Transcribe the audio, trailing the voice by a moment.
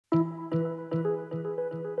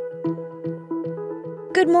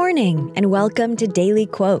Good morning, and welcome to Daily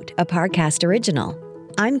Quote, a Parcast original.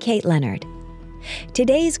 I'm Kate Leonard.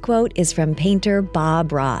 Today's quote is from painter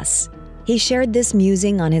Bob Ross. He shared this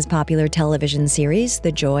musing on his popular television series,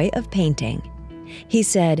 The Joy of Painting. He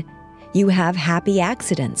said, "You have happy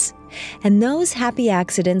accidents, and those happy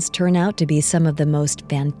accidents turn out to be some of the most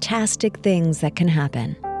fantastic things that can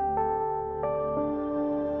happen."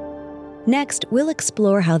 Next, we'll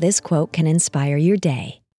explore how this quote can inspire your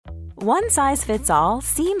day. One size fits all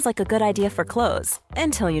seems like a good idea for clothes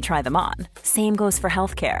until you try them on. Same goes for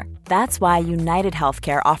healthcare. That's why United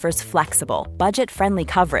Healthcare offers flexible, budget-friendly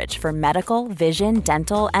coverage for medical, vision,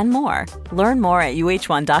 dental, and more. Learn more at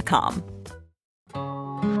uh1.com.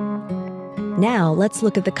 Now, let's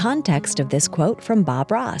look at the context of this quote from Bob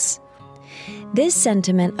Ross. This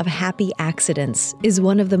sentiment of happy accidents is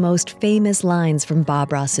one of the most famous lines from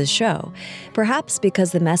Bob Ross's show, perhaps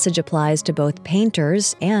because the message applies to both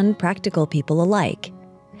painters and practical people alike.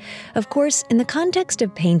 Of course, in the context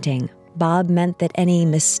of painting, Bob meant that any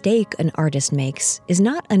mistake an artist makes is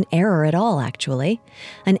not an error at all, actually.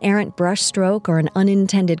 An errant brushstroke or an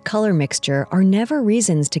unintended color mixture are never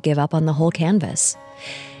reasons to give up on the whole canvas.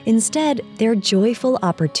 Instead, they're joyful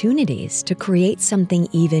opportunities to create something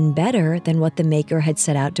even better than what the maker had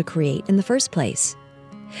set out to create in the first place.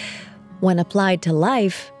 When applied to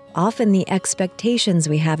life, often the expectations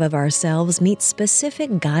we have of ourselves meet specific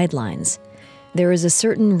guidelines. There is a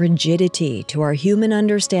certain rigidity to our human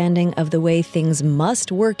understanding of the way things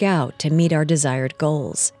must work out to meet our desired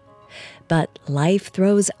goals. But life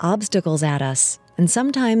throws obstacles at us, and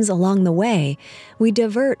sometimes along the way, we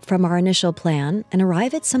divert from our initial plan and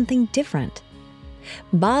arrive at something different.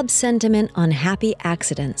 Bob's sentiment on happy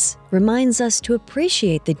accidents reminds us to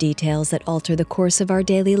appreciate the details that alter the course of our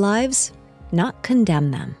daily lives, not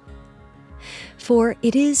condemn them. For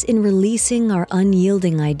it is in releasing our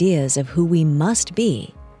unyielding ideas of who we must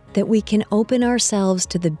be that we can open ourselves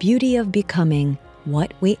to the beauty of becoming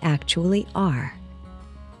what we actually are.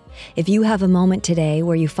 If you have a moment today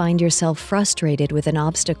where you find yourself frustrated with an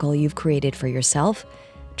obstacle you've created for yourself,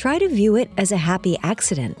 try to view it as a happy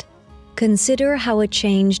accident. Consider how a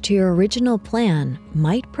change to your original plan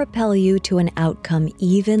might propel you to an outcome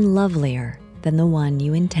even lovelier than the one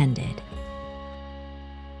you intended.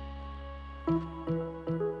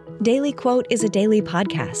 Daily Quote is a daily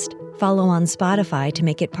podcast. Follow on Spotify to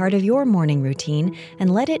make it part of your morning routine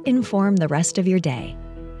and let it inform the rest of your day.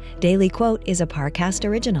 Daily Quote is a Parcast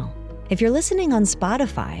original. If you're listening on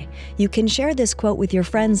Spotify, you can share this quote with your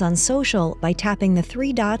friends on social by tapping the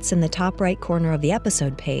 3 dots in the top right corner of the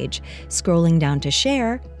episode page, scrolling down to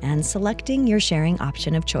share, and selecting your sharing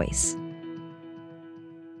option of choice.